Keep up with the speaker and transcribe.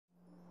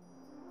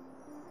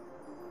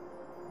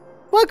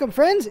Welcome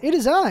friends, it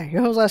is I,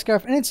 your host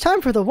NightSky, and it's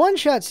time for the One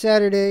Shot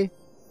Saturday,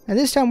 and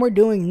this time we're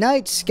doing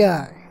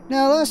NightSky.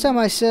 Now last time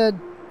I said,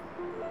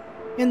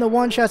 in the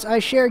One Shots I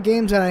share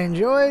games that I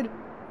enjoyed,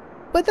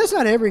 but that's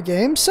not every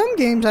game. Some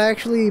games I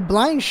actually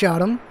blind shot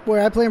them,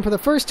 where I play them for the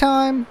first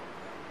time,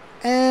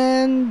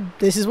 and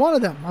this is one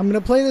of them. I'm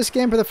going to play this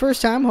game for the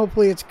first time,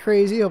 hopefully it's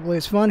crazy, hopefully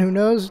it's fun, who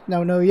knows,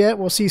 don't know yet,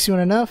 we'll see soon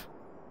enough.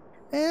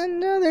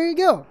 And there you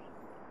go.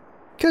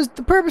 Because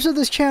the purpose of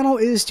this channel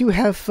is to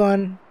have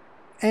fun.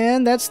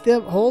 And that's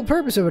the whole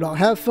purpose of it all.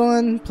 Have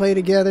fun, play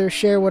together,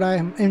 share what I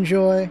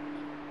enjoy.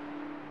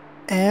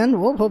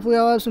 And, well, hopefully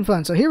I'll have some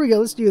fun. So here we go,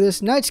 let's do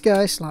this.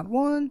 NightSky, slot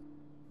 1.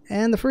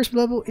 And the first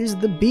level is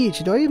the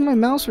beach. Do I use my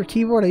mouse or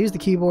keyboard? I use the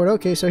keyboard.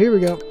 Okay, so here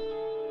we go.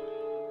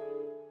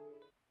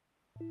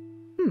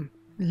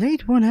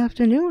 Late one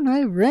afternoon,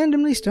 I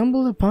randomly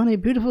stumbled upon a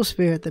beautiful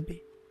sphere at the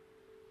beach.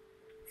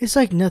 It's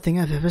like nothing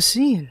I've ever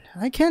seen.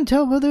 I can't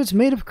tell whether it's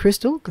made of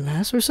crystal,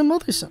 glass, or some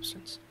other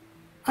substance.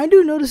 I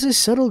do notice a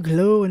subtle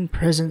glow and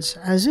presence,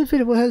 as if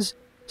it was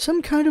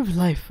some kind of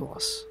life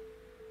force.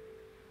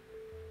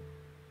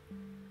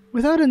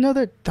 Without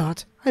another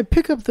thought, I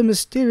pick up the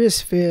mysterious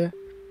sphere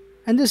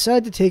and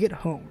decide to take it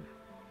home.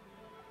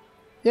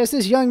 Yes,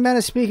 this young man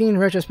is speaking in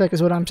retrospect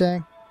is what I'm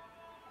saying.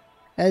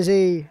 As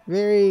a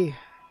very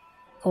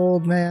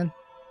old man.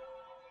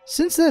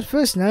 Since that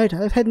first night,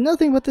 I've had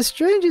nothing but the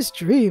strangest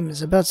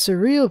dreams about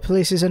surreal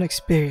places and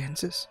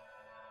experiences.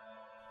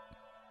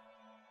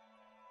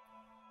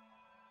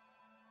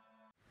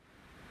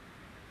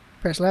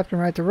 Press left and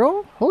right to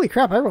roll. Holy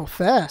crap, I roll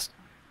fast.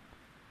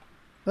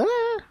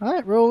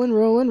 Alright,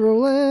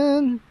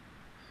 rolling.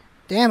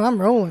 Damn,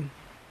 I'm rolling.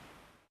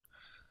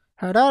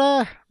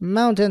 Harada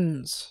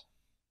Mountains.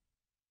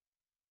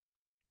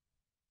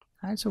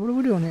 Alright, so what are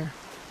we doing here?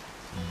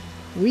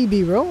 We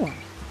be rolling.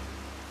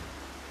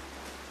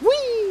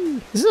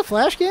 Whee! Is this a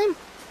Flash game?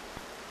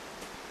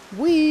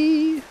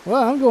 Whee!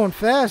 Well, I'm going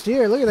fast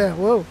here. Look at that.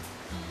 Whoa.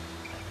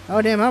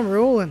 Oh, damn, I'm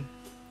rolling.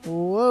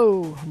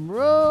 Whoa. I'm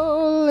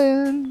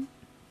rolling.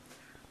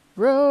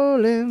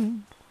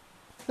 Rolling.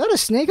 Is that a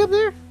snake up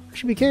there? I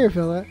should be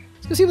careful of that.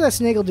 Let's go see what that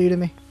snake will do to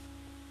me.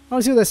 I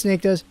want to see what that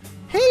snake does.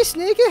 Hey,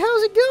 Snakey,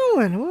 how's it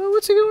going? Well,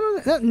 what's it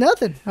going on?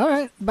 Nothing.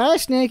 Alright. Bye,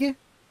 Snakey.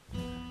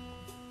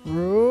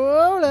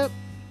 Roll up.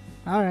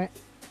 Alright.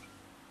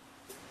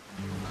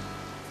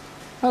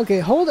 Okay,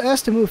 hold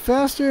S to move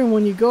faster, and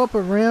when you go up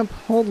a ramp,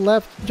 hold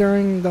left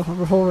during the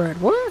whole ride.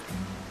 What?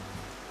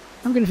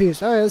 I'm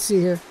confused. Alright, let's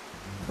see here.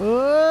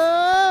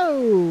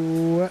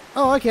 Whoa!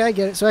 Oh, okay, I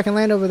get it. So I can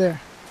land over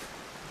there.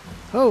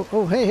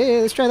 Oh,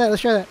 hey, let's try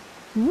that.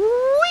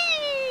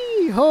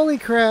 Whee! Holy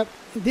crap.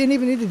 Didn't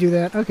even need to do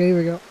that. Okay, here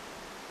we go.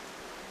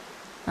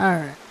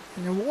 Alright.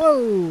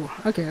 Whoa!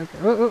 Okay.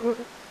 Whoa.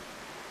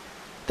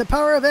 The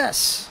power of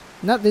S.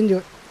 Nope, didn't do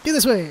it. Do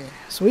this way.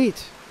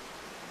 Sweet.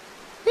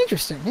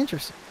 Interesting. Can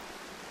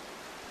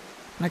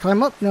I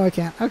climb up? No, I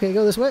can't. Okay,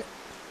 go this way.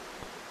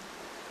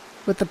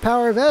 With the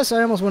power of S,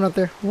 I almost went up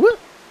there. Whoop!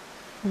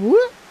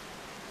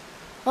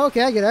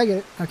 Okay, I get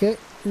it. Okay.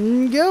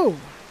 Go!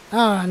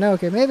 Ah, no,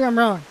 okay, maybe I'm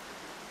wrong.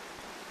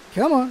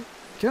 Come on.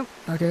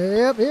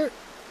 Okay, up here.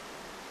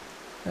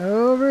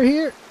 Over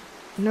here.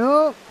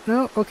 No.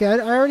 Okay, I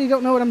already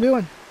don't know what I'm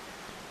doing.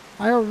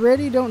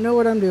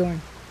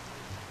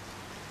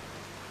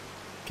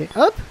 Okay,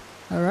 up.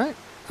 Alright.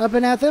 Up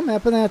and at them.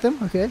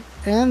 Okay.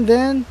 And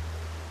then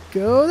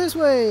go this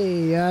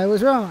way. I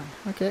was wrong.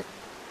 Okay.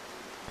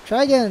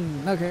 Try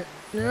again. Okay.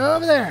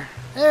 Over there.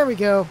 There we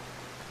go.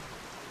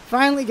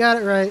 Finally got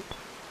it right.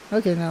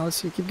 Okay, now let's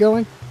see. Keep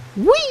going.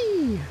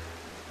 Whee!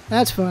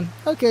 That's fun.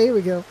 Okay, here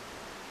we go.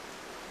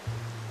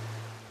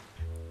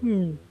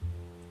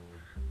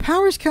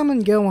 Powers come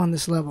and go on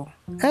this level.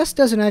 S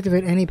doesn't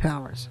activate any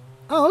powers.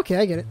 Oh, okay,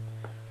 I get it.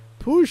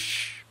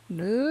 Push.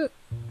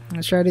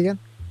 Let's try it again.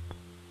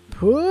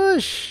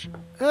 Push.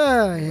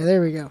 Ah, yeah,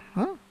 there we go.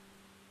 Huh?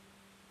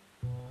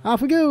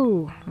 Off we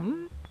go.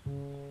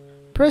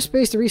 Press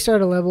space to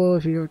restart a level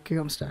if you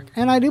become stuck.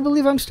 And I do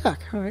believe I'm stuck.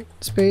 Alright,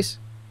 space.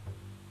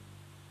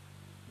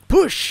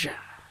 Push.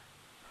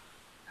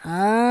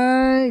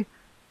 I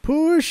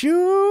push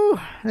you.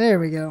 There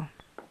we go.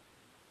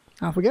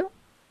 Off we go.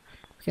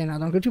 Okay, now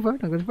don't go too far.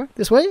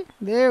 This way.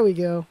 There we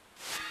go.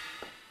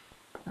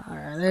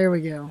 Alright, there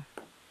we go.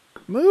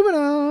 Moving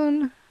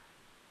on.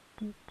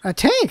 A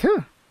tank,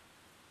 huh?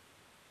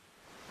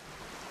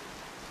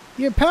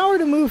 Your power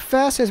to move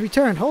fast has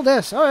returned. Hold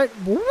S. Alright.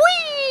 Whee!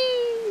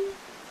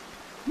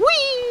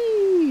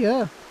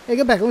 Hey,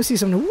 go back. Let me see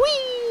something.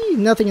 Whee!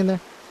 Nothing in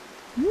there.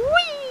 Whee!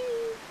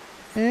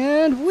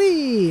 And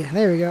whee!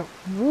 There we go.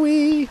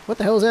 Whee! What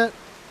the hell is that?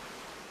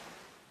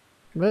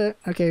 But,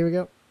 okay, here we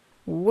go.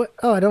 What?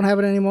 Oh, I don't have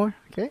it anymore.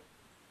 Okay.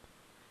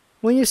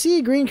 When you see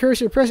a green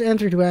cursor, press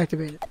enter to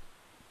activate it.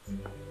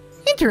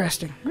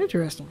 Interesting.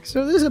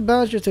 So this is a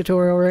Bowser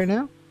tutorial right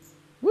now.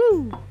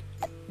 Woo!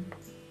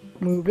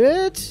 Move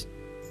it.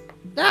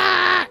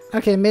 Ah!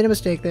 Okay, made a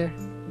mistake there.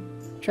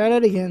 Try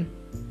that again.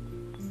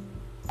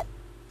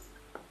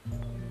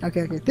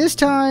 Okay. This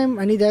time,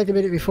 I need to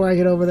activate it before I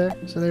get over there.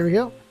 So there we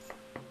go.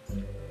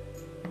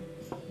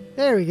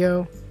 There we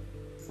go.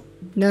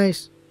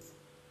 Nice.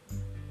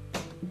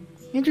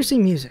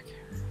 Interesting music.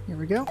 Here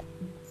we go.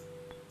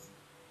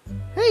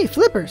 Hey,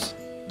 flippers!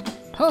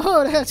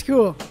 Oh, that's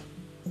cool.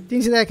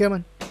 Didn't see that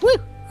coming. Woo!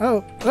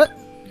 Oh, what?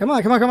 Come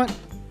on, come on, come on.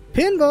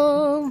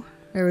 Pinball!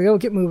 There we go,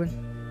 get moving.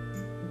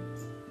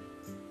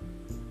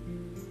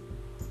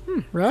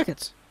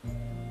 Rockets.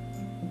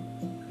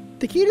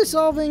 The key to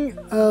solving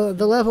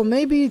the level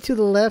may be to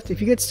the left.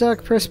 If you get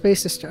stuck, press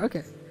space to start.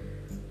 Okay.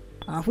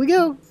 Off we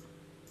go.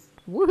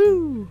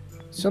 Woohoo!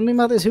 Something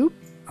about this hoop?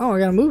 Oh, I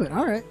gotta move it.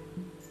 Alright.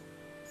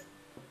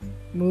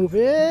 Move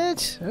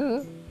it.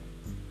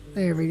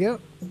 There we go.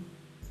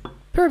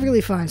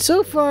 Perfectly fine.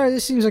 So far,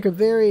 this seems like a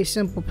very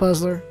simple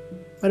puzzler.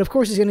 But of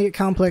course, it's gonna get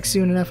complex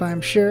soon enough,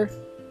 I'm sure.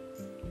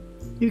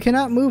 You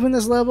cannot move in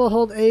this level.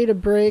 Hold A to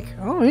break.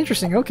 Oh,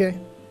 interesting. Okay.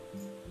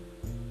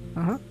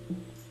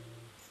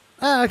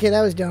 Ah, okay,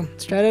 that was dumb.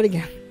 Let's try that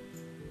again.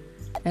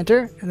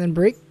 Enter, and then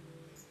break.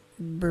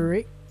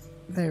 Break.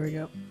 There we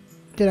go.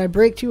 Did I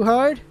break too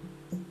hard?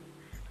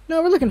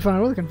 No, we're looking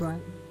fine. We're looking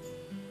fine.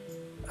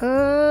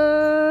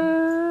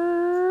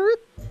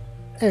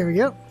 There we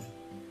go.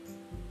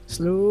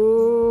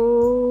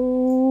 Slow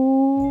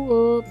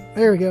up.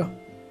 There we go.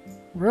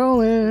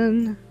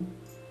 Rolling.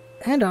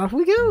 And off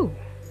we go.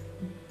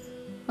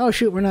 Oh,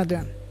 shoot, we're not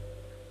done.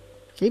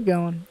 Keep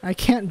going. I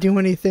can't do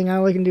anything.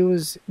 All I can do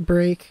is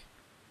break.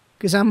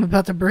 Because I'm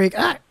about to break.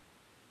 Ah!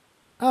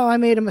 Oh, I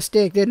made a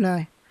mistake, didn't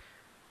I?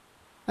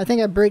 I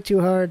think I broke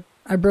too hard.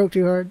 I broke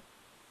too hard.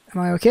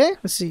 Am I okay?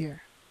 Let's see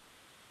here.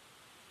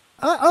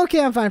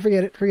 Okay, I'm fine.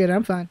 Forget it. Forget it.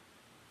 I'm fine.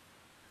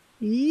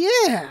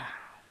 Yeah!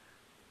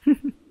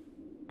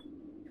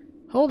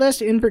 Hold S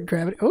to invert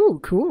gravity. Oh,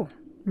 cool.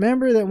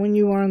 Remember that when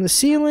you are on the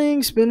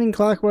ceiling, spinning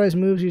clockwise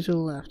moves you to the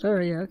left.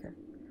 Alright, yeah, okay.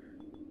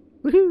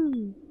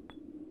 Woohoo!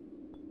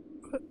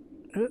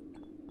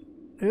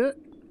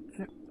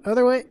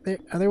 Other way. There,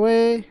 other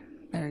way.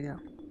 There we go.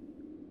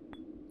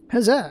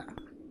 Huzzah!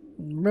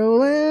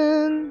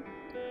 Rolling.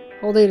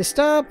 Hold A to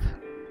stop.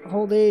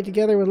 Hold A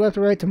together with left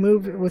or right to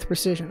move with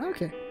precision.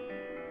 Okay.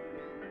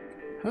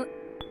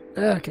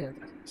 Okay.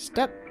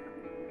 Stop.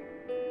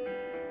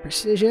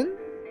 Precision.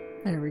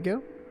 There we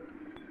go.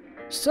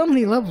 So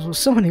many levels with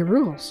so many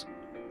rules.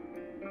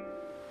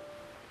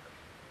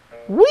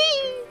 Whee!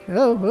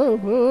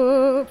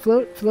 Oh.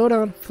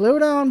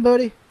 Float on,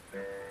 buddy.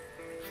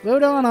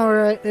 Float on,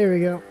 alright. There we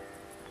go.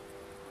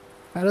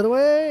 Out of the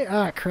way.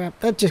 Ah, crap.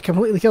 That just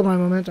completely killed my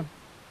momentum.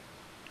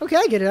 Okay,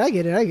 I get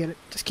it.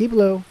 Just keep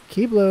low.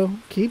 Keep low.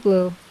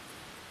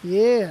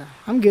 Yeah,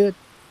 I'm good.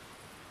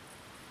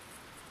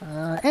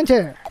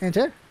 Enter.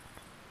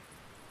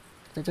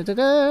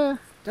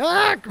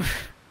 Ah!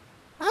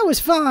 I was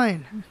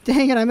fine.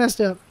 Dang it, I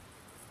messed up.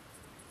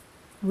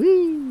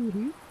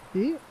 Wee.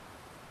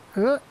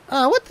 What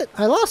the?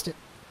 I lost it.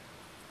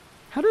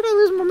 How did I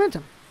lose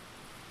momentum?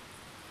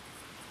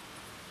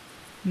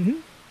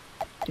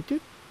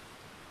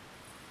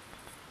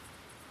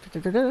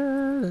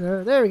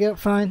 There we go,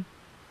 fine.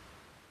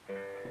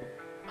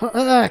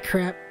 Ah,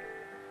 crap.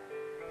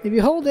 If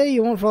you hold A,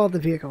 you won't fall off the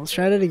vehicle. Let's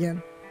try that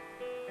again.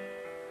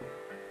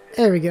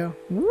 There we go.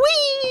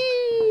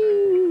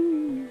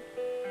 Whee!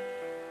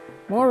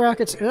 More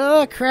rockets.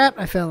 Oh, crap,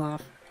 I fell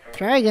off.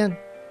 Try again.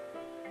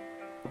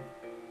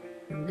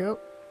 Here we go.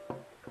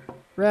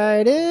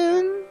 Ride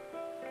in.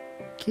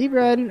 Keep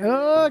riding.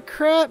 Oh,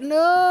 crap,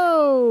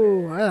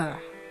 no!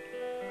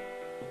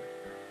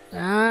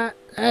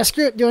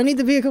 Screw it. Do I need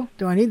the vehicle?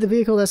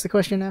 That's the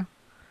question now.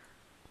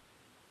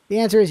 The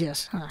answer is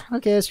yes.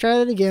 Okay, let's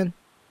try it again.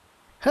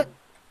 Huh.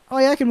 Oh,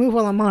 yeah, I can move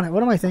while I'm on it.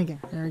 What am I thinking?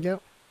 There we go.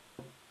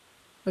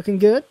 Looking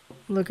good.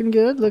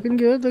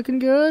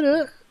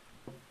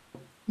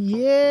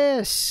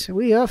 Yes,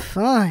 we are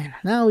fine.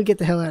 Now we get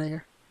the hell out of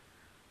here.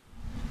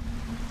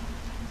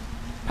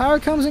 Power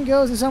comes and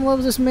goes, and some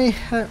levels this may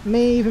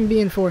even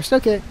be enforced.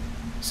 Okay,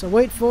 so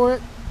wait for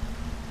it.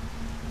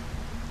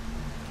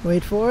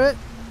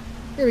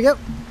 Here we go.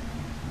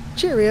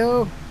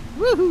 Cheerio.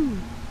 Woohoo.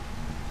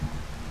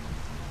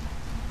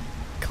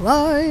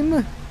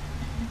 Climb.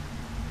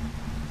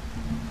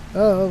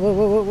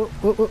 Oh,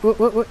 whoa.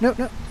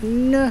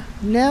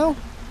 No.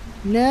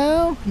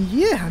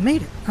 Yeah, I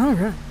made it. All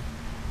right.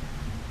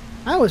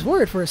 I was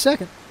worried for a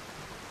second.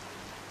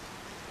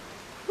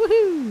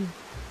 Woohoo.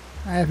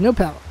 I have no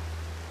power.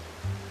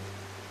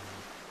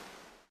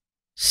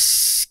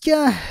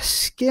 Scheming.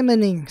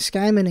 I'm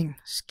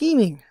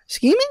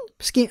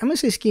gonna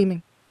say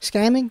scheming.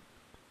 Scamming.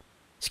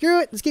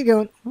 Screw it. Let's keep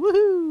going.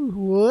 Woohoo.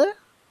 What?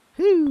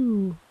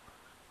 Who?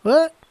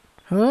 What?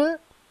 Huh?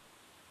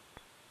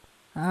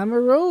 I'm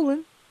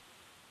a-rolling.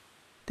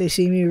 They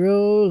see me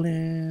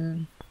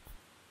rolling.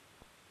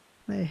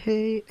 They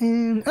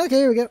hating. Okay,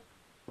 here we go.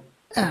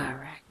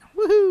 Alright.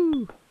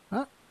 Woohoo.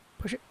 Oh,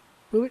 push it.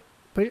 Move it.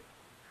 Push it.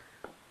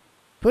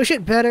 Push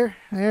it better.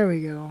 There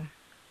we go.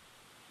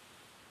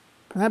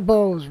 That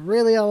ball was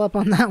really all up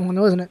on that one,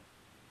 wasn't it?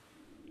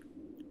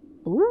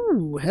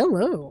 Ooh,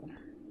 hello.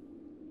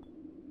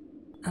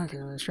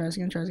 Okay, let's try this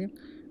again.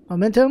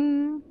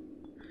 Momentum.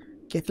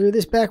 Get through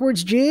this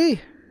backwards,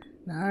 G.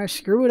 Nah,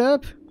 screw it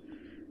up.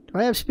 Do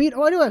I have speed?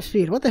 Oh, I do have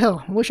speed. What the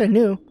hell? I wish I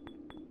knew.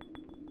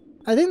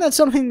 I think that's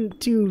something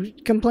to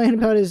complain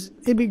about is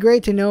it'd be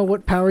great to know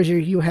what powers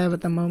you have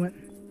at the moment.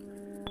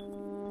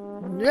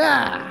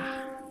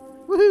 Yeah!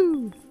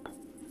 Woohoo!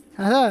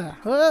 Haha!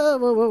 Whoa,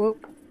 whoa, whoa, whoa.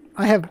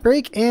 I have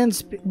brake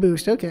and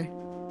boost. Okay.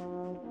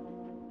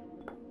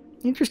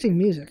 Interesting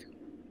music.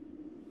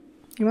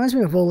 It reminds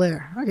me of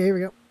Volaire. Okay, here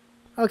we go.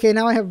 Okay,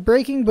 now I have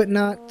braking but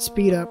not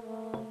speed up.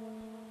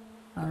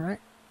 Alright.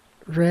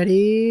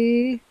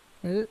 Ready?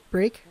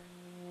 Brake.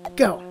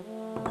 Go!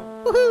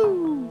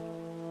 Woohoo!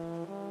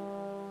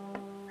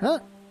 Huh?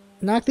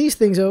 Knock these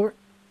things over.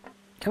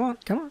 Come on,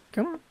 come on,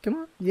 come on, come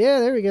on. Yeah,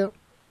 there we go.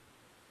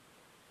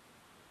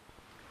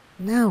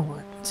 Now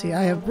what? See,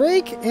 I have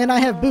brake and I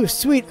have boost.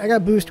 Sweet, I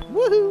got boost.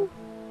 Woohoo!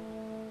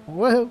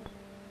 Whoa!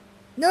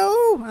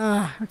 No!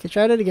 Ah, okay,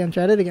 try it again,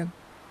 try it again.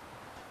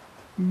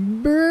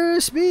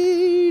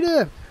 Speed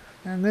up!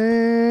 And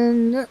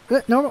then...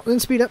 normal, then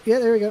speed up. Yeah,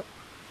 there we go.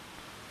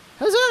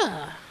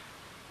 Huzzah!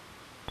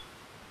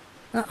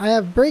 I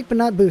have brake but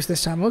not boost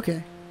this time.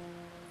 Okay.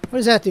 What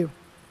does that do?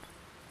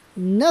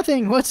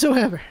 Nothing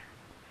whatsoever.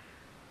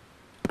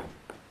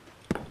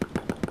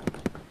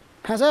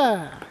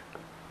 Huzzah!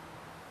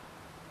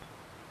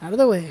 Out of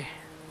the way.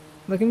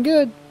 Looking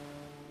good.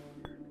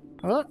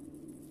 Oh.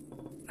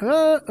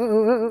 Oh.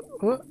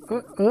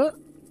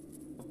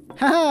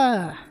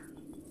 Ha-ha!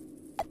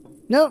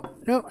 No,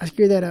 no, I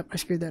screwed that up. I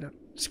screwed that up.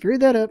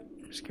 Screwed that up.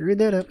 Screwed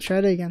that up. Try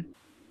it again.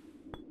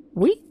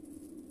 Whee!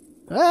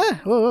 Ah!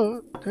 Whoa,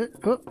 whoa,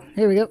 oh,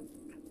 here we go.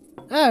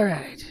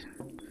 Alright.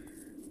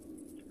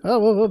 Oh,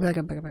 whoa, whoa, back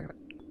up, back up, back up.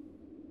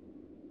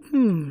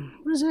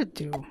 What does that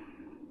do?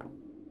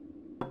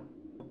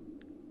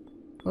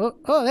 Oh,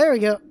 oh, there we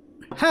go.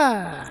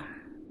 Ha!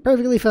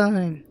 Perfectly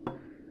fine.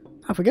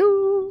 Off we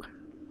go.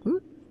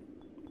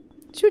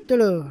 Shoot the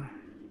low.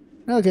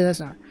 Okay, that's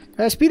not.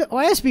 Did I speed up? Oh,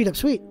 I have speed up.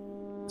 Sweet.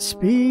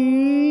 Speed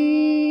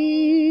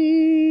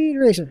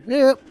racer.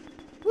 Yep.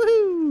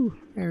 Woohoo!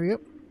 There we go.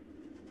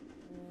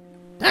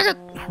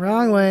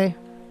 Wrong way.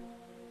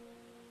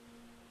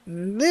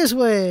 This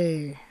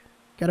way.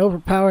 Got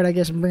overpowered, I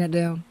guess, and bring it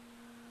down.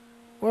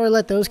 Or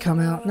let those come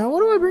out. Now,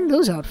 what do I bring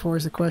those out for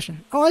is the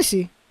question. Oh, I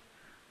see.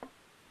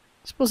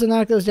 Supposed to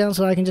knock those down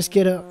so I can just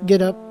get up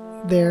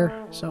there.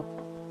 So,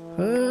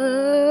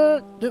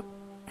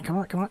 come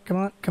on, come on, come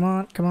on, come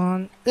on, come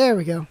on. There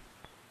we go.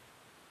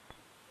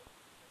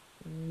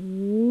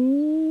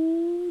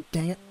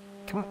 Dang it.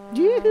 Come on.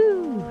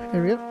 Yoo-hoo.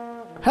 There we go.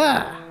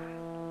 Ha!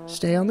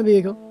 Stay on the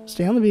vehicle.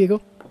 Stay on the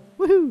vehicle.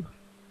 Woohoo!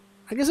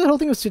 I guess that whole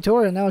thing was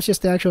tutorial. Now it's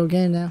just the actual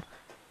game now.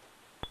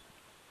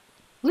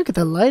 Look at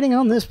the lighting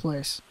on this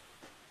place.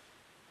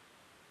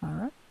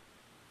 Alright.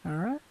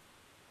 Alright.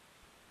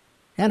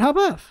 And hop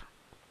off.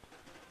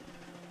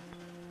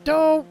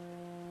 Don't. What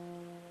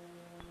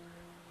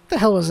the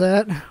hell was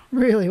that?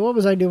 Really, what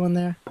was I doing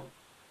there?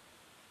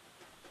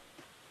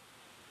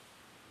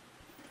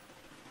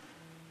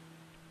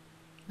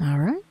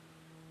 Alright.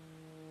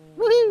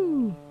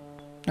 Woohoo!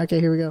 Okay,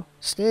 here we go.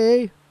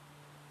 Stay.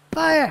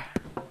 Fire!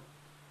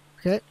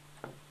 Okay.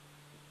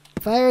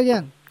 Fire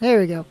again. There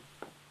we go.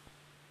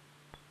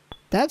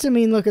 That's a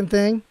mean looking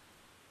thing.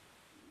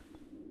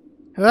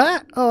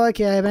 What? Oh,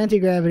 okay, I have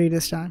anti-gravity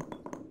this time.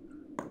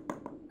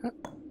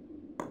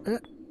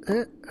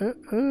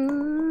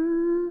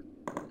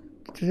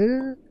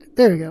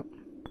 There we go.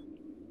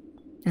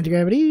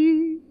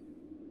 Anti-gravity.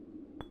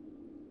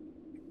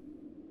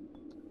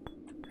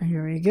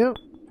 Here we go.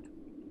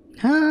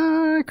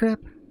 Ah, crap.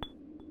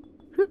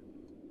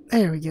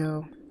 There we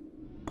go.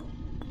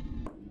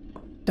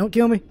 Don't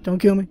kill me. Don't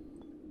kill me.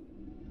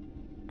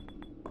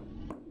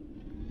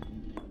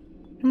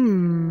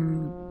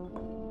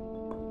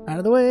 Out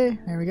of the way.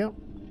 There we go.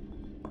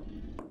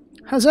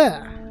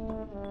 Huzzah!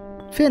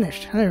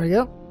 Finished. There we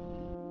go.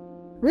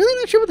 Really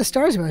not sure what the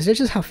stars are. Is it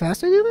just how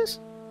fast I do this?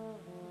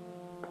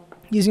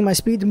 Using my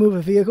speed to move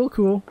a vehicle.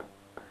 Cool.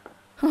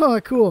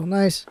 Oh, cool.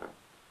 Nice.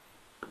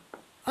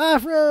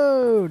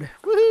 Off-road!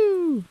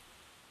 Woohoo!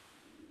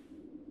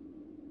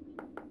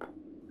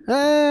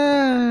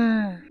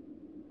 Ah!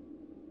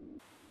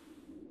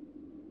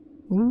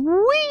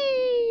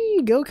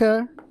 Whee! Go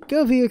car.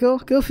 Go vehicle.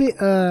 Go do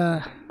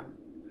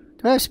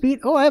I have speed?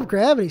 Oh, I have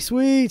gravity.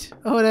 Sweet.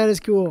 Oh, that is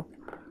cool.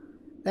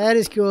 That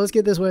is cool. Let's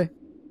get this way.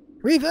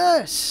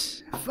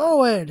 Reverse!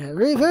 Forward!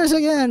 Reverse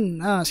again!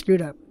 Ah,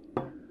 screwed up.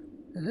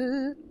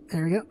 There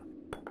we go.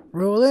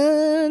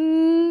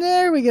 Rolling!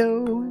 There we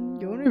go.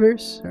 Go in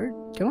reverse.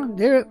 Come on.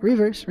 There.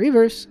 Reverse.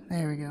 Reverse.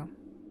 There we go.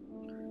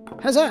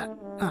 Huzzah!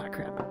 Ah,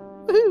 crap.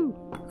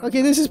 Woohoo!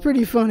 Okay, this is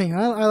pretty funny.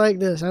 I like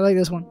this. I like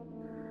this one.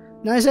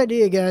 Nice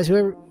idea, guys.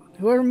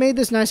 Whoever made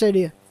this, nice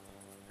idea.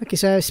 Okay,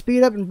 so I have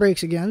speed up and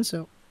brakes again,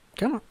 so...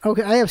 Come on.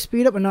 Okay, I have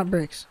speed up and not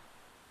brakes.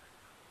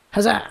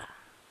 Huzzah!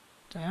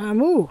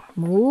 Moo!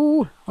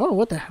 Moo! Oh,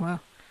 what the... Wow.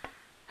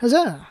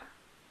 Huzzah!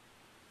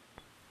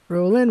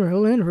 Rolling,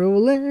 rolling,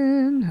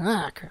 rolling.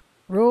 Ah, crap.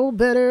 Roll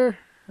better.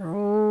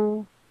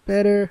 Roll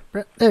better.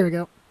 There we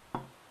go.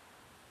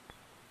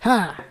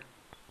 Ha!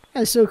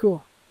 That's so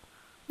cool.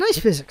 Nice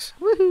physics.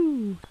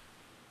 Woohoo!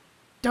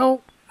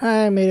 Don't.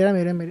 I made it. I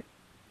made it. I made it.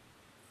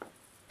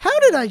 How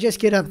did I just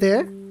get up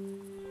there?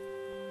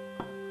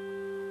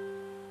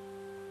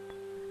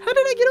 How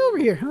did I get over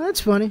here? Oh, that's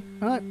funny.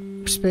 Alright,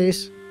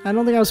 space. I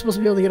don't think I was supposed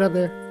to be able to get up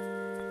there.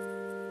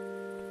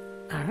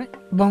 Alright,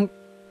 bonk.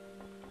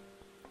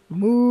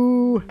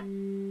 Moo.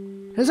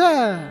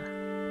 Huzzah!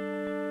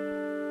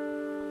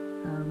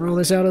 Roll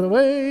this out of the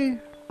way.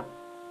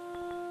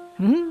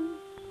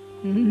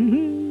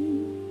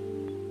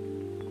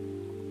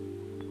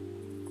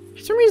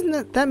 For some reason,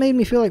 that made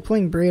me feel like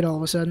playing Braid all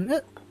of a sudden.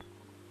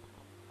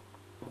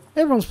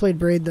 Everyone's played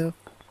Braid, though.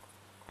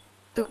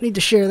 Don't need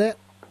to share that.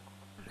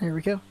 There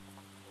we go.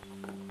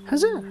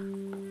 Huzzah!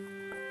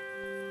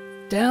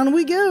 Down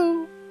we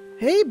go!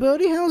 Hey,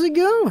 buddy, how's it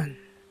going?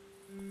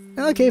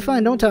 Okay,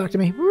 fine, don't talk to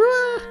me.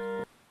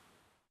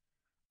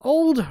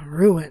 Old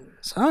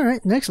ruins.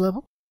 Alright, next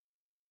level.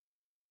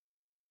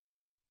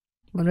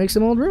 What makes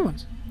them old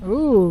ruins?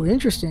 Ooh,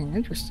 interesting,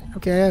 interesting.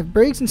 Okay, I have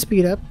brakes and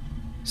speed up.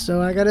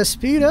 So I gotta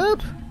speed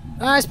up.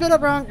 I sped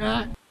up wrong.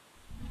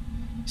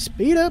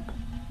 Speed up.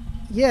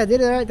 Yeah, I did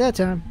it right that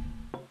time.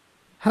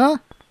 Huh?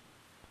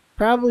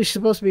 Probably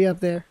supposed to be up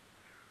there.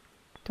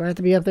 Do I have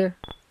to be up there?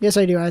 Yes,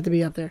 I do. I have to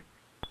be up there.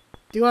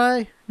 Do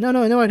I? No,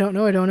 I don't.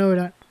 No, I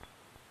don't.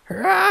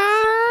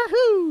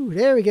 Hoo!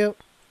 There we go.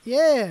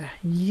 Yeah.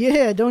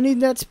 Don't need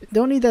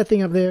that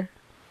thing up there.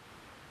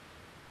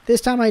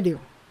 This time I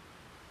do.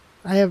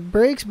 I have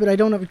brakes, but I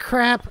don't have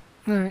crap.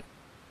 Alright.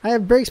 I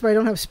have brakes, but I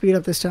don't have speed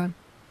up this time.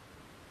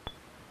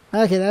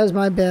 Okay, that was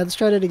my bad. Let's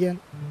try that again.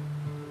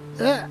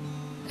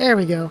 There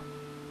we go.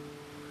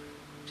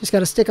 Just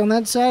gotta stick on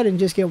that side and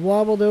just get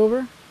wobbled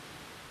over.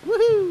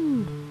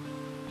 Woohoo!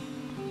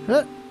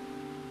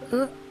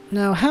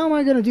 Now, how am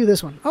I gonna do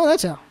this one? Oh,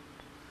 that's how.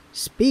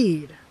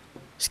 Speed.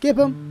 Skip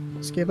them.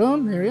 Skip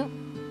them. There we go.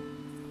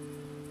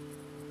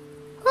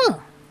 Huh.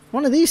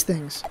 One of these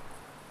things.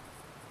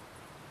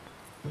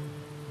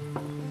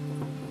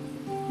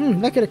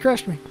 That could have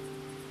crushed me.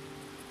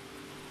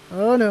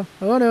 Oh no.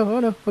 Oh no.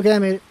 Oh no. Okay, I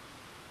made it.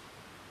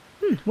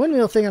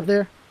 Windmill thing up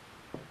there.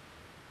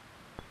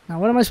 Now,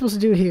 what am I supposed to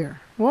do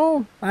here?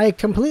 Well, I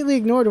completely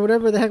ignored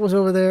whatever the heck was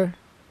over there.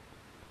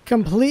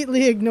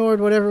 Completely ignored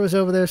whatever was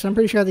over there, so I'm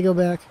pretty sure I have to go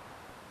back.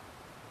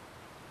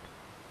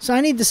 So I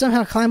need to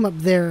somehow climb up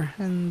there,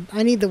 and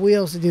I need the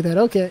wheels to do that.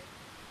 Okay.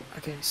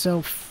 Okay,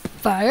 so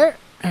fire.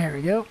 There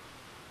we go.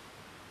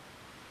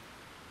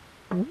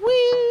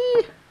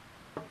 Whee!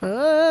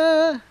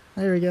 There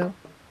we go.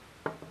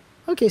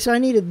 Okay, so I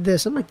needed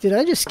this. I'm like, did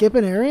I just skip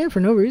an area for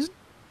no reason?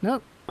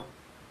 Nope.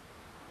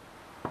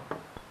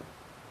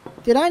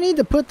 Did I need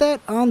to put that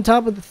on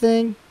top of the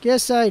thing?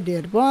 Yes, I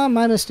did. Well,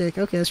 my mistake.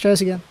 Okay, let's try this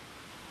again.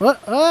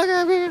 What? Oh,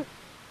 okay.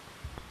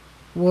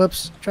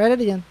 Whoops. Try it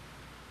again.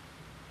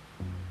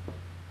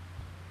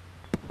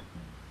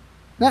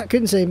 That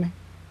couldn't save me.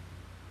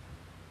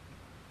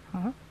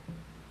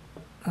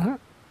 Now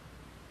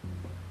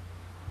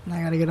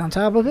I gotta get on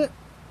top of it.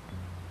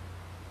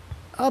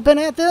 Up and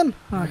at them.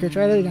 Okay,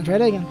 try that again. Try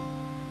that again.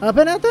 Up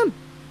and at them.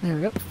 There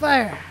we go.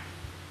 Fire.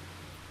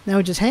 Now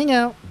we just hang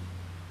out.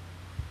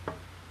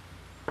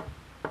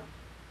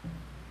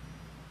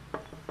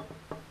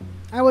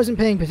 I wasn't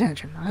paying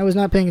attention. I was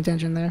not paying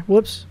attention there.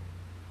 Whoops.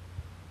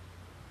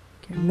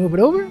 Okay, move it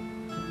over.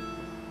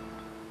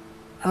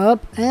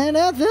 Up and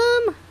at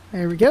them.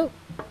 There we go.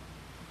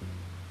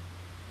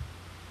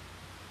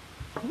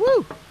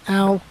 Woo!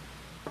 Ow.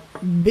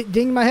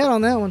 Dinged my head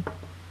on that one.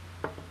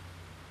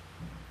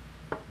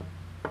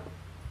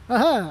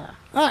 Aha!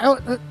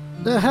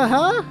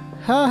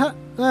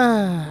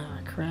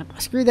 Crap. I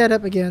screwed that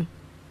up again.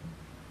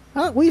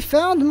 We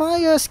found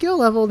my skill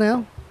level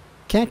now.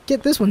 Can't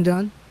get this one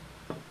done.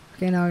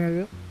 Okay, now I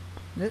gotta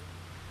go.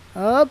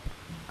 Up.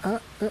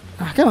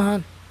 Come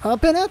on.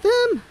 Up and at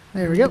them.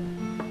 There we go.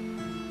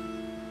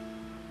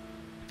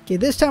 Okay,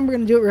 this time we're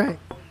gonna do it right.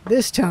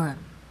 This time.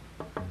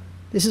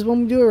 This is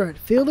when we do it right.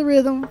 Feel the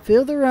rhythm,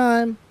 feel the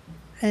rhyme,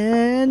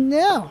 and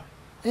now.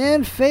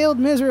 And failed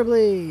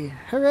miserably.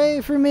 Hooray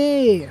for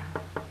me.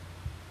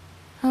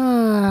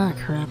 Ah,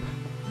 crap.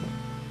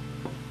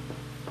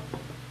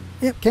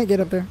 Yep, can't get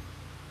up there.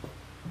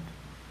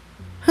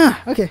 Huh,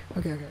 okay.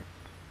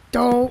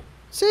 Don't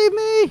save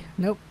me.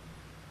 Nope.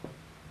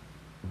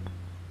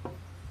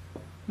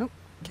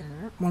 Okay,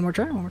 one more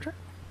try.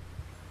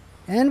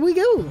 And we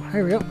go.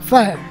 Here we go.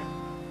 Fire.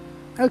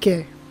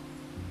 Okay.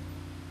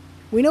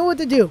 We know what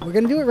to do. We're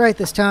going to do it right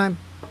this time.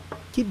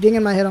 Keep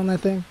dinging my head on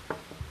that thing.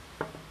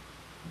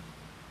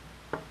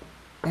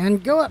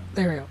 And go up.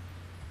 There we go.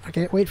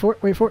 Okay, wait for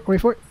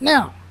it.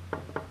 Now.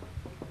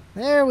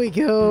 There we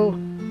go.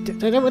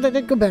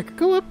 Go back.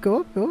 Go up.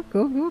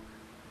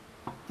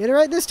 Get it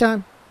right this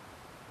time.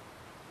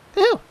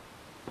 The hell?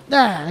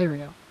 There we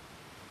go.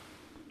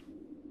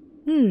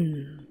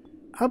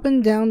 Up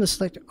and down the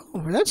selector.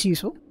 Oh, that's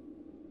useful.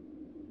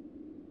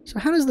 So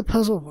how does the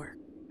puzzle work?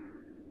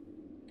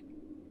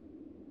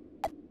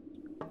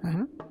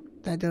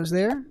 That goes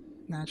there.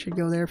 That should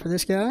go there for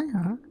this guy.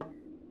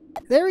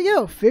 There we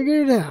go.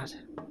 Figured it out.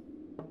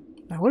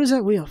 Now, what is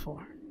that wheel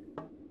for?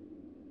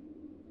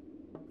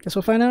 Guess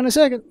we'll find out in a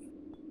second.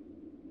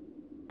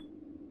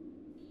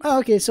 Oh,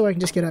 okay, so I can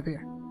just get up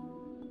here.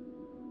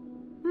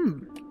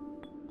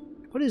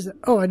 What is that?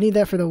 Oh, I need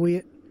that for the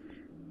wheel.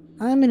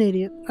 I'm an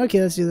idiot. Okay,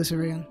 let's do this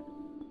again.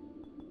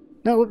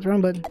 No, whoops,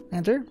 wrong button.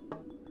 Enter.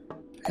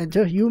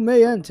 Enter. You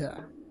may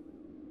enter.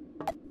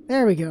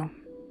 There we go.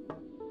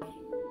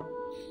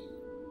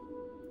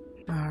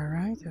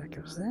 Alright, there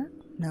goes that.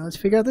 Now let's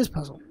figure out this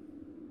puzzle.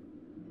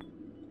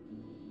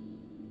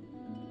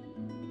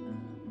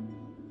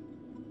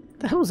 What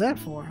the hell was that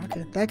for?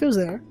 Okay, that goes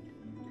there.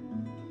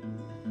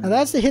 Now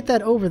that's to hit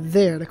that over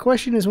there. The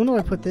question is, when do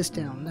I put this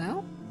down?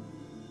 Now?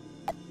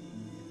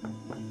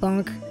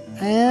 Bunk.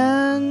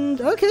 And...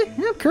 okay,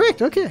 yeah,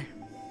 correct, okay.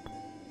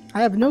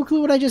 I have no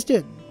clue what I just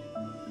did.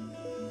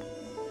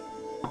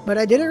 But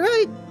I did it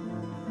right.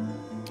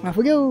 Off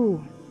we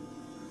go.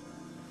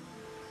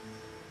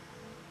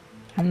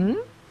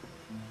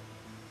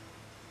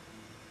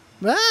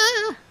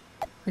 Ah!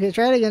 Okay,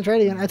 try it again, try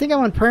it again. I think I'm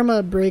on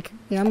perma break.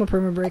 Yeah, I'm on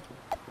perma break.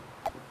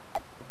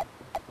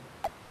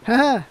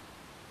 Haha.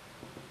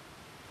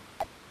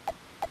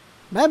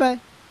 Bye-bye.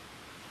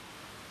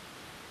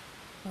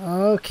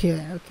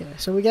 Okay, okay.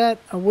 So we got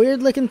a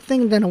weird looking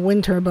thing, then a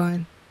wind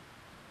turbine.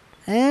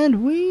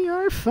 And we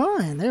are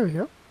fine. There we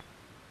go.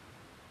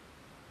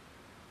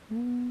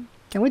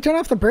 Can we turn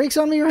off the brakes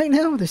on me right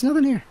now? There's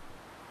nothing here.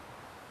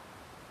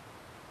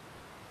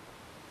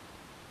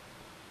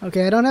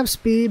 Okay, I don't have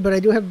speed, but I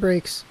do have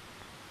brakes.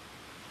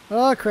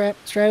 Oh, crap.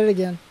 Let's try it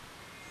again.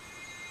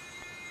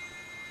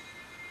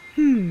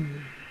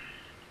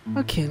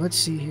 Okay, let's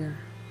see here.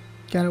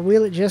 Gotta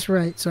wheel it just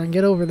right so I can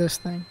get over this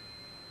thing.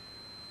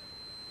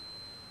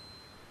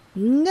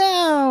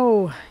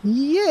 Now!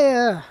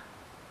 Yeah!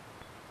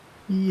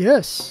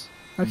 Yes!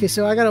 Okay,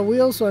 so I got a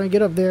wheel so I can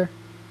get up there.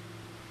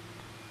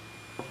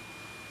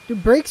 Do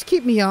brakes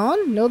keep me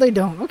on? No, they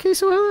don't. Okay,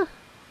 so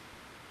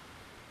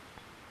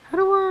how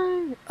do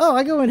I... oh,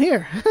 I go in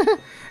here.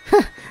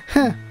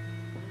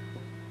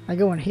 I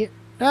go in here.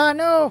 Ah,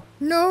 no!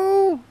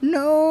 No!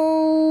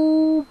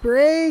 No!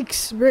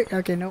 Brakes!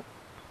 Okay, nope.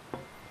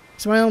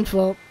 It's my own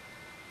fault.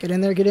 Get in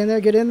there, get in there,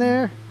 get in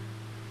there.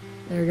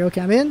 There we go,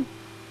 come in.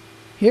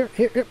 Here,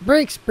 here, here.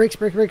 Brakes! Brakes,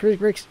 brakes, brakes, brakes,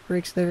 brakes,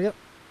 brakes. There we go.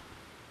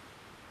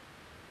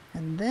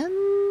 And then...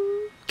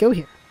 go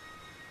here.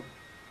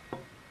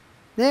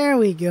 There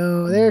we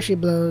go. There she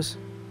blows.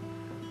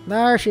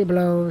 There she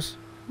blows.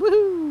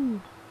 Woohoo!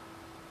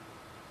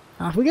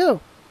 Off we go.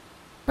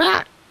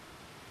 Ah!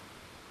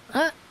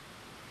 Ah!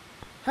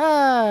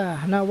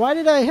 Ah! Now, why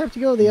did I have to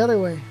go the other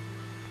way?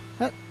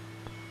 Ah!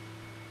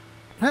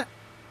 Ah!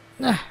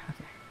 Ah!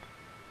 Okay.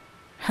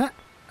 Ha!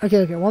 Okay,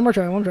 okay. One more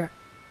try, one more try.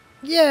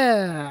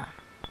 Yeah!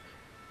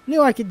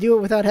 Knew I could do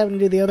it without having to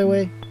do the other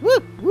way. Woo!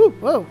 Woo!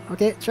 Whoa!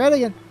 Okay, try it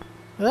again.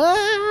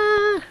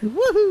 Ah!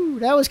 Woohoo!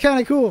 That was kind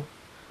of cool.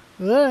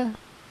 Yeah.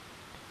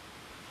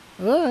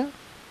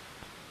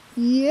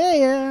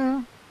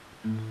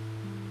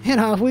 And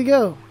off we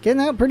go.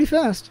 Getting out pretty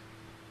fast.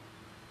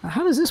 Now,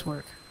 how does this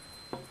work?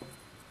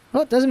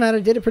 Oh, it doesn't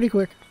matter. Did it pretty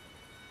quick.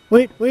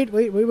 Wait.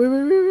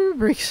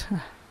 Brakes.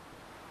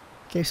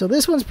 Okay, so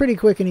this one's pretty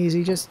quick and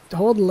easy. Just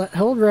hold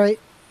right.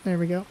 There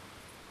we go.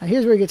 Now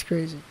here's where it gets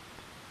crazy.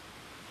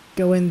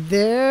 Go in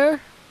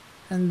there.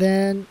 And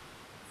then...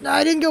 no,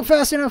 I didn't go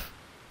fast enough.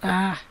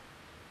 Ah.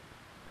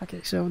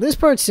 Okay, so this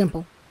part's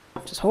simple.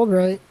 Just hold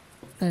right.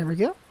 There we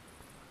go.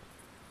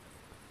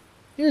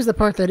 Here's the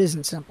part that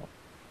isn't simple.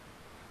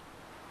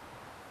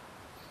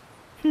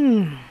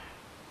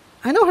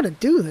 I know how to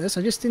do this.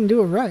 I just didn't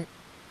do it right.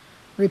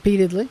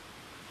 Repeatedly.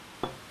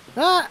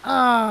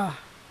 Ah!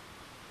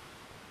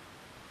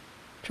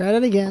 Try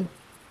that again.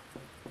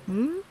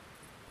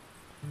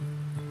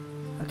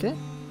 Okay.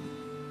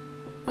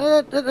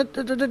 I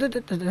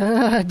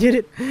did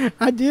it.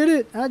 I did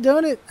it. I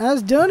done it.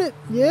 I's done it.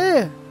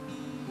 Yeah.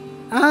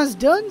 I's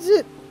done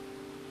it.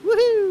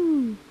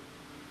 Woohoo!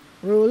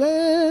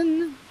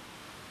 Rolling.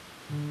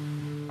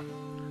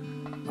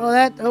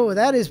 Oh,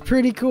 that is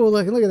pretty cool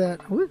looking. Look at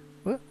that. What?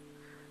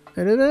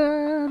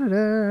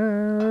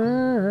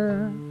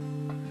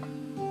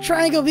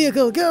 Triangle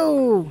vehicle,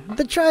 go!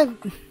 The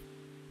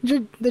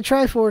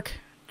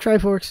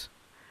Triforks.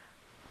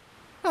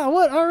 Oh,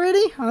 what,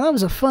 already? Oh, that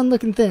was a fun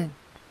looking thing.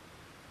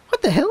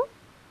 What the hell?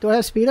 Do I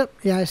have speed up?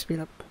 Yeah, I have speed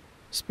up.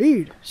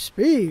 Speed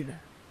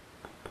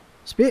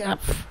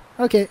up.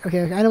 Okay,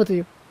 I know what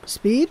to do.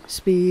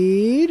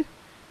 Speed,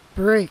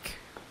 brake,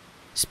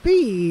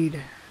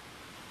 speed.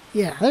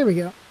 Yeah, there we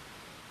go.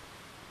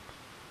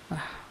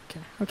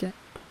 Okay.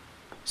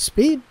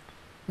 Speed.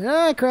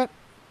 Ah, crap.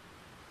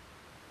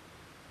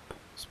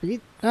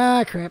 Speed.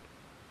 Ah, crap.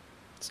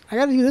 I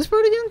gotta do this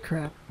part again?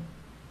 Crap.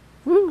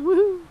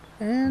 Woohoo.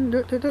 And...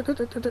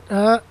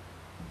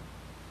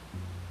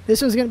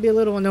 this one's gonna be a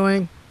little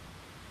annoying.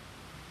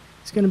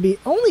 It's gonna be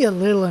only a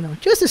little annoying.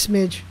 Just a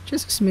smidge.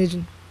 Just a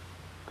smidgen.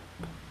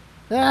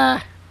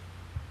 Ah!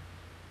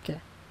 Okay.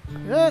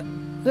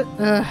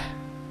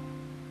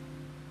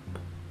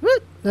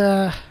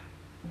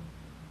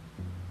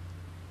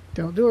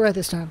 Don't do it right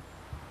this time.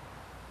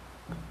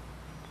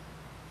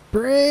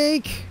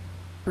 Brake!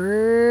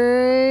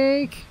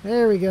 Break.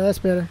 There we go. That's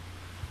better.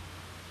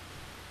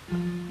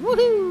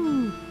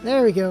 Woohoo!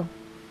 There we go.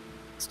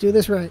 Let's do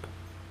this right.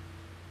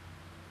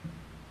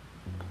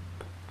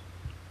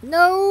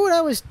 No,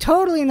 that was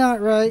totally not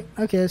right.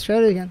 Okay, let's try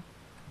it again.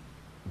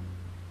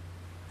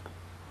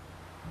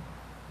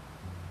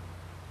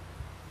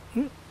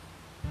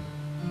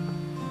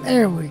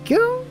 There we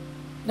go.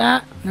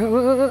 Nah.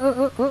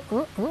 No.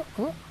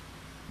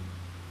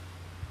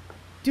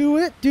 Do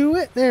it. Do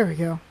it. There we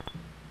go.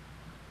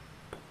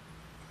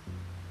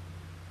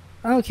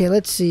 Okay,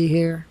 let's see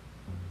here.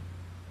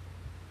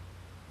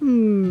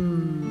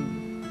 Woo!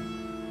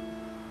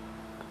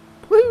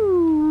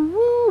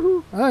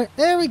 Woo! Alright,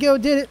 there we go.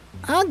 Did it.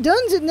 I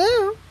done's it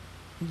now.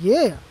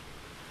 Yeah.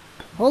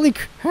 Holy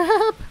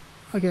crap.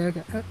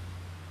 Okay.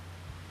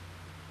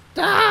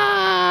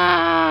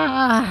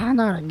 Ah!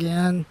 Not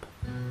again.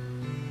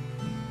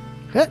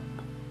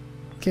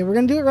 Okay, we're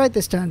gonna do it right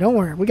this time. Don't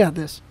worry. We got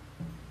this.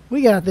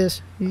 We got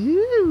this.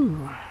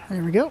 Ew.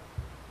 There we go.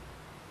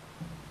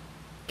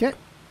 Okay.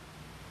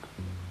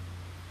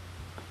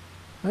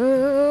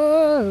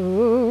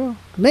 Oh,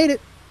 made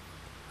it.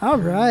 All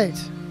right.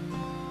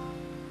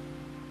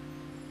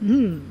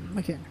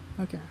 Okay.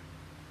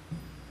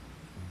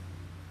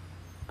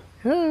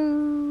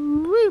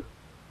 Oh, woo.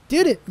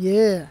 Did it.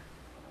 Yeah.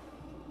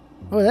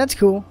 Oh, that's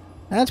cool.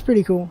 That's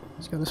pretty cool.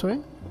 Let's go this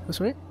way. This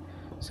way.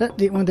 Set.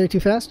 Went there too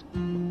fast.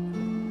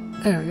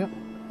 There we go.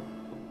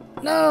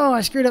 No,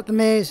 I screwed up the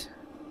maze.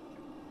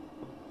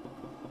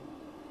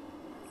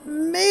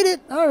 Made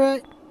it. All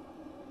right.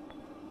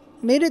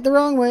 Made it the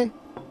wrong way.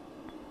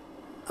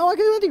 Oh, I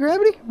can do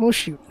anti-gravity? Oh,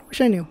 shoot. Wish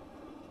I knew.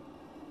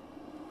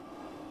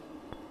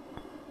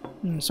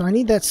 So I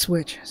need that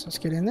switch. So let's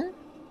get in there.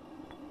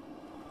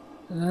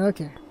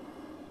 Okay.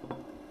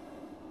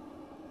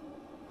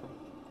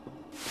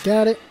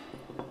 Got it.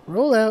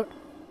 Roll out.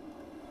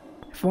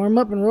 Form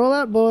up and roll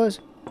out, boys.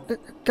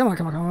 Come on.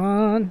 Come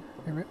on.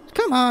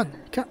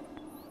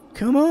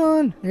 Come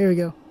on. There we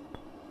go.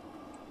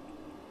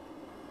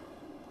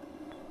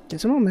 Get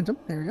some momentum.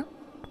 There we go.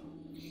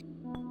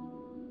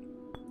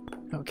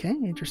 Okay,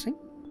 interesting.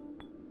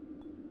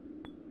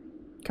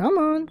 Come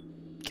on.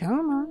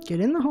 Get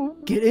in the hole.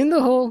 Get in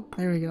the hole.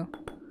 There we go.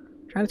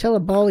 Trying to tell a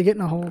ball to get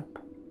in a hole.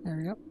 There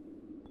we go.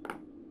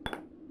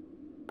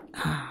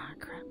 Ah,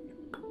 crap.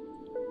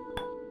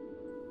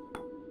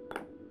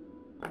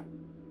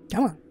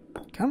 Come on.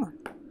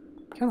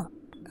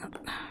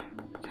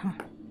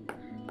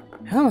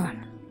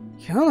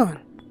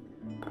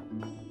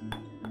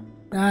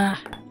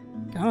 Ah,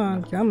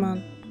 come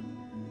on.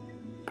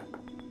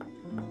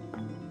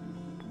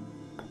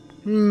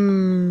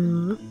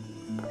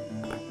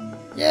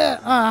 Yeah.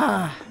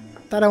 Ah.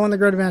 Thought I won the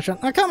Grow Advantage round.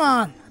 Oh, come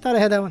on. I thought I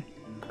had that one.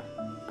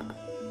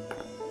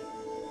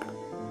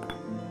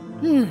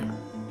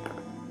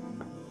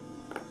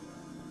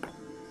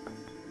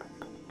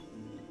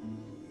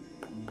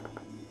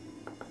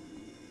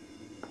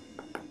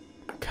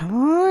 Come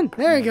on.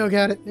 There you go.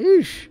 Got it.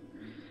 Oosh.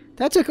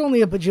 That took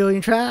only a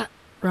bajillion try.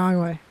 Wrong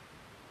way.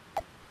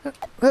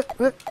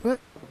 What?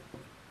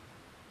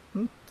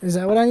 Is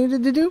that what I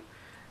needed to do?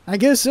 I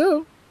guess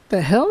so.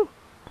 The hell?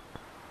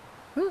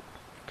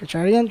 Okay,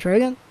 try it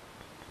again.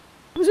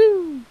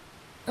 Woohoo!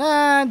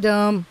 Ah,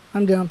 dumb.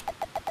 I'm dumb.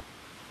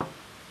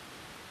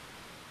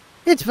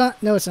 It's fine.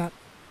 No, it's not.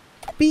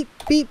 Beep.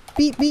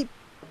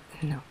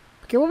 No.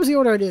 Okay, what was the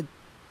order I did?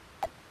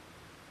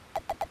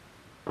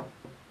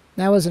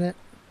 That wasn't it.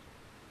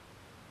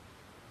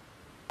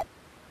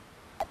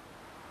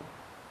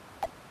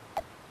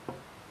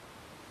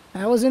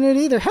 That wasn't it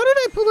either. How did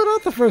I pull it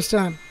off the first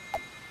time?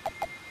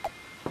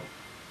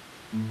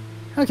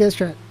 Okay, let's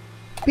try it.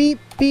 Beep.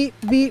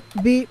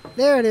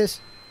 There it is.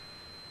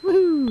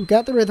 Woohoo!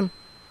 Got the rhythm.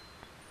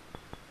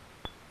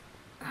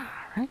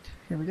 Alright,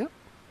 here we go.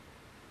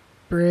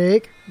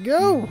 Break.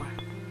 Go!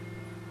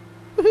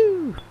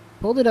 Woohoo!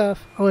 Pulled it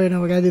off. Oh, wait,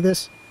 no, we gotta do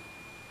this.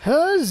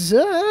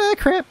 Huzzah!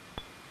 Crap!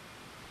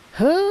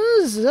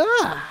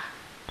 Huzzah!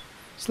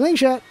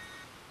 Slingshot.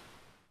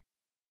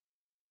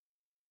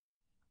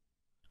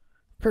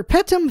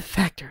 Perpetuum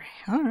Factory.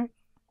 Alright.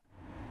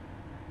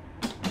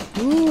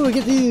 Ooh, I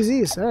get to use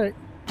these. Alright.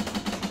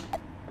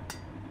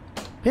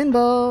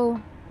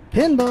 Pinball.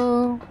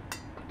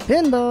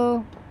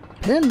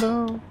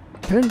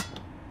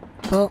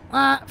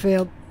 Ah,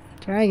 failed.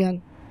 Try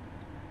again.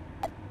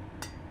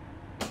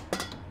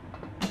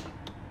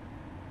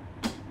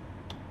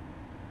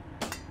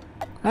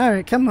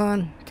 Alright, come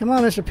on. Come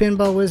on, Mr.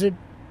 Pinball Wizard.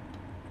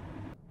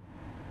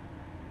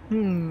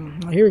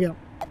 Well, here we go.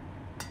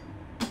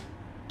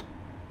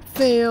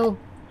 Fail.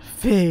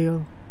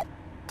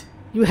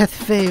 You have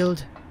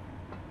failed.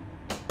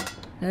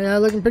 Yeah,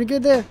 looking pretty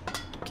good there.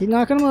 Keep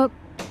knocking them up.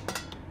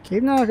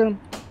 Keep knocking them.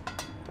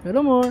 A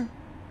little more.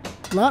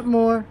 A lot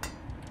more.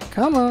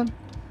 Come on.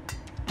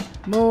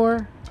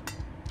 More.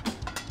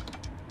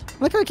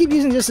 Look how I keep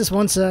using just this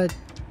one side.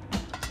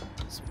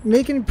 It's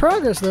making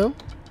progress though.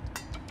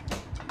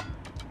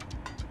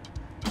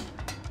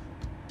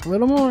 A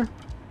little more.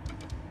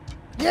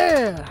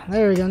 Yeah!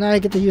 There we go. Now I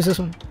get to use this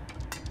one.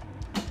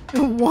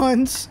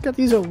 Once. Got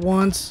to use it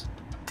once.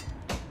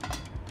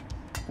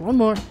 One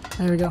more.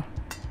 There we go.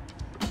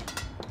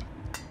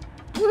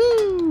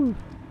 Woo!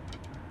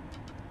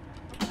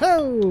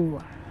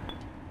 Oh!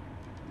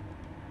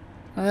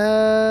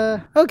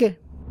 Okay.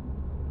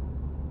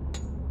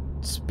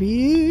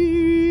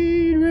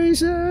 Speed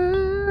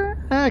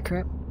racer! Ah,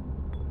 crap.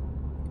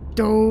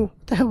 Oh,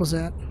 what the hell was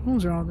that? What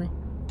was wrong with me?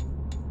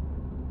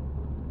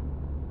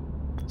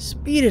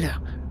 Speed it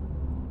up.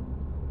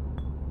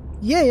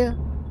 Yeah, yeah.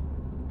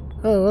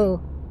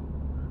 Oh.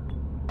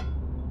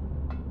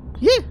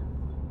 Yeah!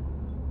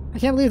 I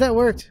can't believe that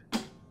worked.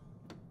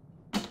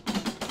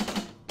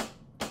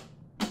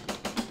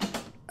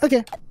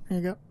 Okay, there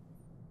you go.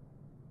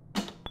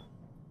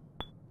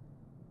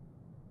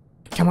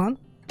 Come on.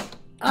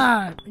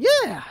 Ah,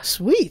 yeah,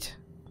 sweet.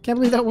 Can't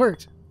believe that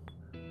worked.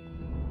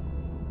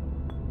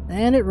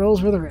 And it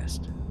rolls for the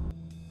rest.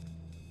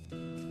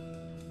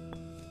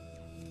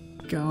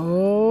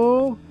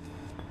 Go.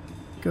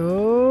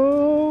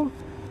 Go.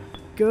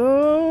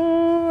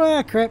 Go.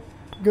 Ah, crap.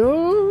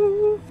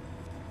 Go.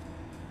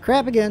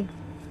 Crap again.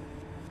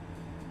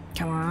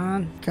 Come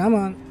on. Come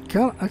on.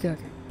 Come on. Okay,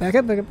 okay. Back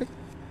up, back up, back up.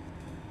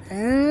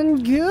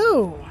 And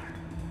go.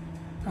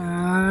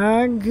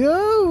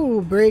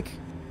 Go. Brake.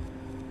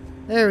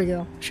 There we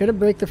go. Should have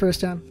braked the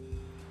first time.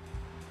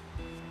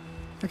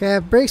 Okay, I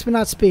have brakes but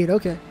not speed.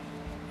 Okay.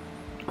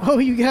 Oh,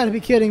 you gotta be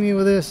kidding me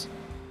with this.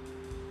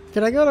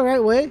 Did I go the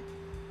right way?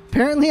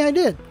 Apparently I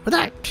did. But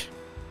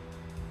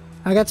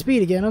I got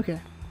speed again. Okay.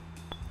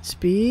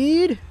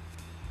 Speed.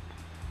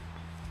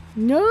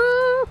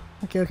 No.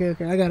 Okay, okay,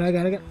 okay. I got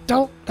it.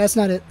 Don't. That's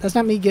not it. That's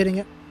not me getting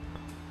it.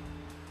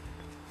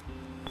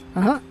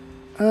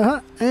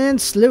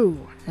 And slow.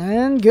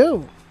 And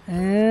go.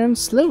 And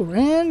slow.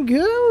 And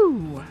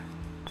go.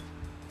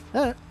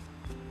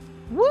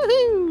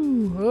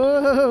 Woohoo!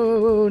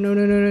 Oh,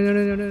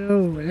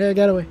 no. I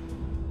got away.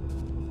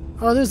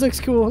 Oh, this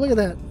looks cool. Look at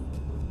that.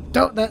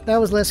 Don't. That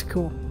was less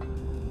cool.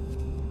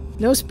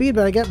 No speed,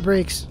 but I got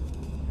brakes.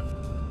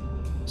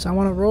 So I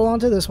want to roll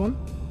onto this one.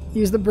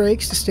 Use the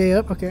brakes to stay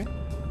up. Okay.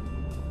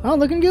 Oh,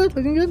 looking good.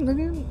 Looking good.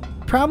 Looking good.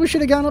 Probably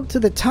should have gone up to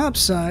the top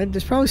side.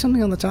 There's probably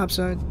something on the top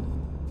side.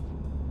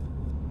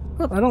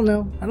 Oh, I don't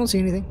know. I don't see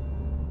anything.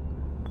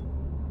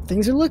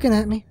 Things are looking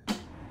at me.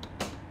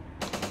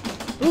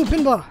 Ooh,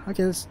 pinball.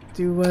 Okay, let's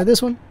do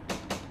this one.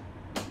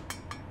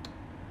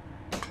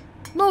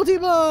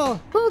 Multi-ball!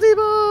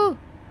 Multi-ball!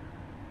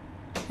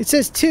 It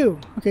says 2.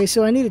 Okay,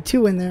 so I needed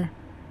 2 in there.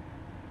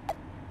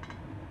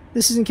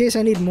 This is in case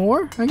I need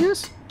more, I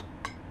guess?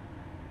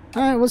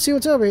 Alright, let's see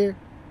what's over here.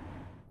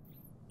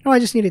 Oh, I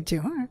just needed 2.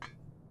 Alright.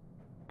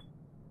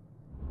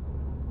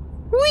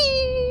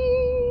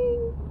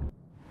 Whee!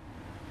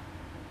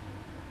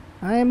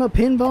 I am a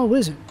pinball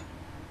wizard.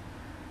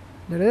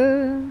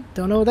 Da-da.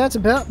 Don't know what that's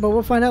about, but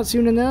we'll find out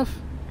soon enough.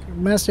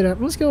 Messed it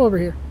up. Let's go over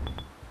here.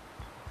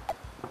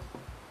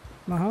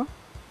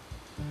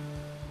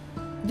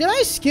 Did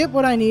I skip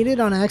what I needed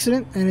on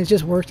accident and it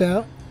just worked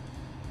out?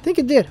 I think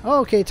it did.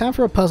 Oh, okay, time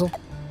for a puzzle.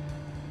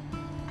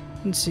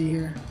 Let's see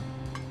here.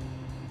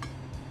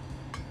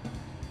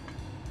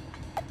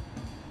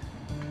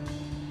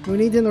 We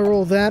need them to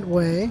roll that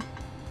way.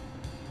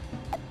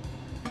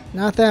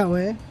 Not that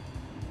way.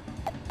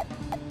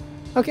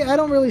 Okay, I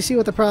don't really see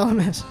what the problem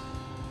is.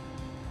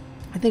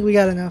 I think we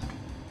got enough.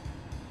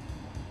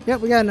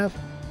 Yep, we got enough.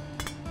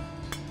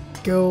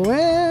 Go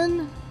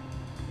in.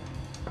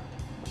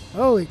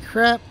 Holy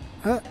crap.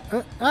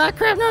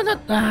 Crap,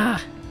 no.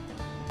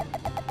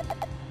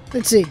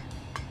 Let's see.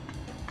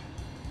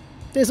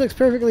 This looks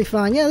perfectly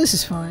fine. Yeah, this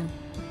is fine.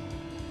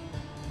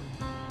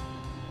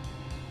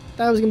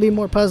 Thought it was going to be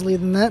more puzzly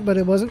than that, but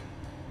it wasn't.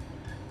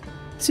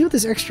 Let's see what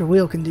this extra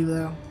wheel can do,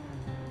 though.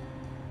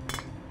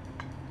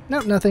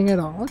 Nope, nothing at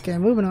all. Okay,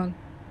 moving on.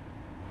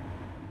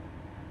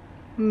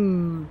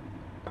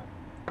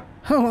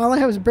 Oh, all I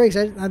have is brakes.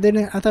 I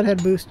thought I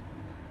had boost.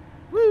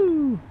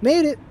 Woo!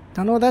 Made it!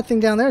 Don't know what that thing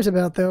down there is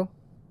about, though.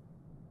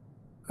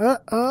 Okay,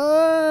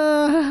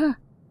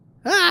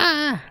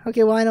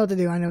 well, I know what to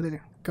do.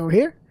 Go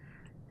here.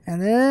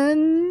 And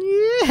then,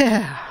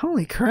 yeah!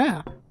 Holy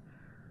crap.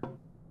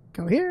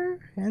 Go here,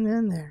 and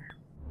then there.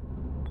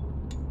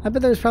 I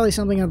bet there's probably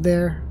something up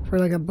there for,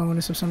 like, a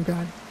bonus of some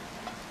kind.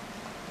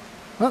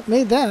 Well,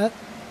 made that.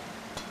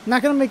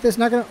 Not gonna make this,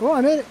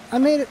 Oh, I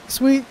made it!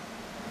 Sweet!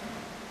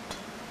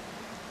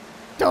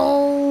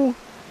 Oh!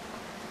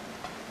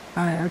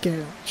 Alright,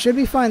 okay. Should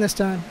be fine this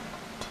time.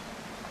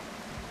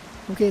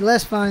 Okay,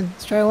 less fine.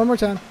 Let's try it one more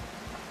time.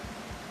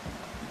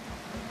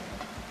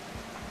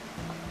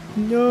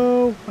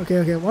 No!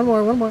 Okay, one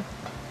more.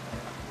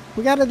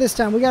 We got it this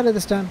time.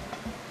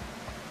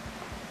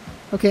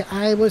 Okay,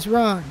 I was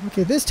wrong.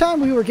 Okay, this time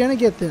we were gonna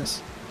get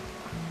this.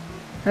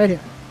 Right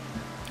here.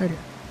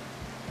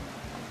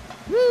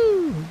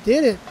 Woo!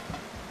 Did it!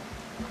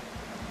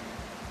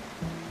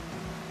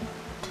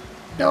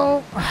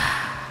 No!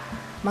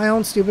 My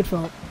own stupid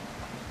fault.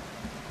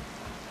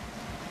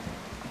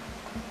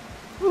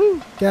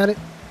 Woo! Got it.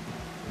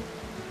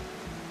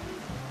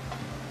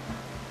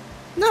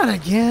 Not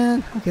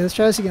again. Okay, let's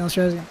try this again. Let's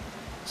try this again.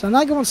 So I'm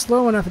not going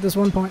slow enough at this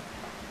one point.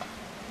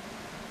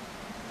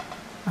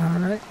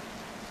 Alright.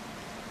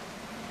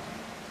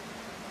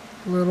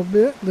 Little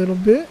bit, little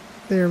bit.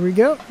 There we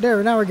go.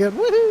 There, now we're good.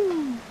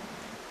 Woohoo!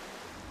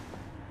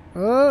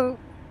 Oh.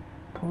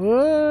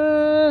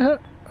 Whoa.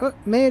 Oh,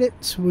 made it.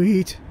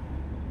 Sweet.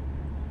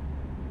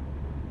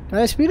 Did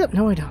I speed up?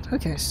 No, I don't.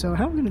 Okay, so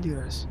how are we gonna do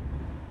this?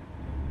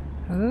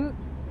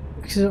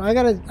 So I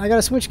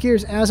gotta switch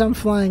gears as I'm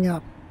flying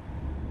up.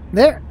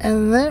 There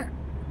and there.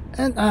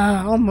 And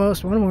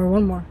almost. One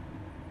more.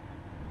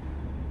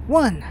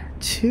 1,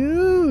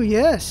 2,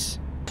 yes.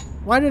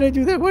 Why did I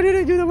do that? Why did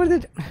I do that?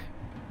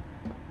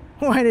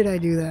 Why did I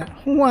do that?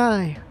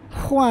 Why?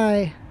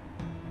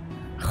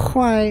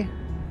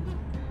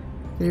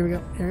 Here we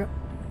go.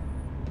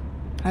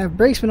 I have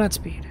brakes but not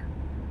speed.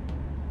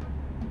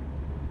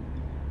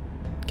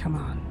 Come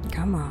on.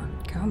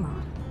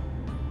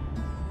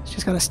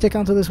 Just gotta stick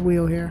onto this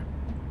wheel here.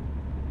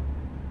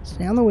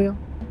 Stay on the wheel.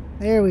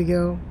 There we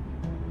go.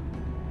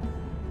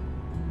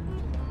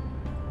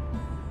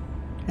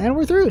 And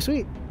we're through.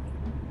 Sweet.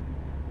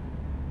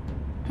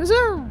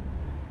 Huzzah!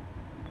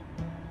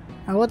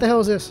 Now what the hell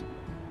is this?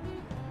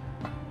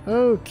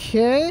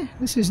 Okay.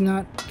 This is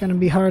not gonna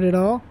be hard at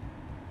all.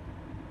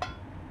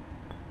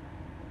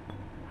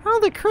 How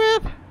the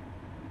crap?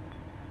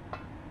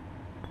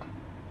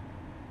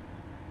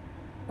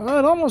 Oh,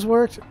 it almost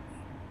worked.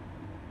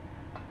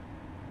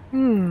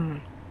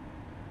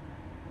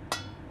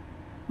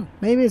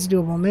 Maybe it's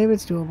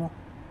doable.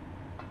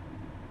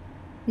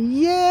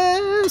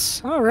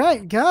 Yes!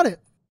 Alright, got it.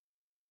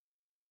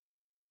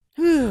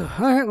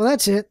 Alright, well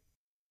that's it.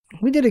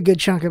 We did a good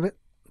chunk of it.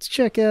 Let's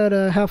check out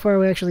how far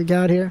we actually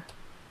got here.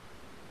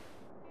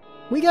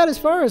 We got as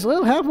far as a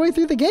little halfway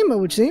through the game, it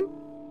would seem.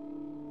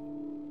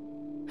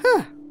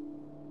 Huh.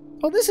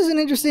 Well, this is an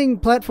interesting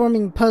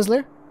platforming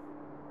puzzler.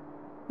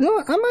 You know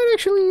what? I might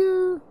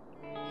actually,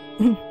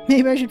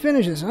 maybe I should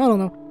finish this. I don't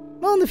know.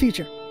 Well, in the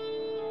future.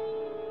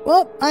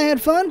 Well, I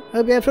had fun.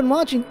 Hope you had fun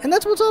watching. And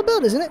that's what it's all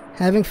about, isn't it?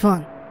 Having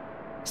fun.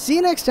 See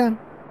you next time.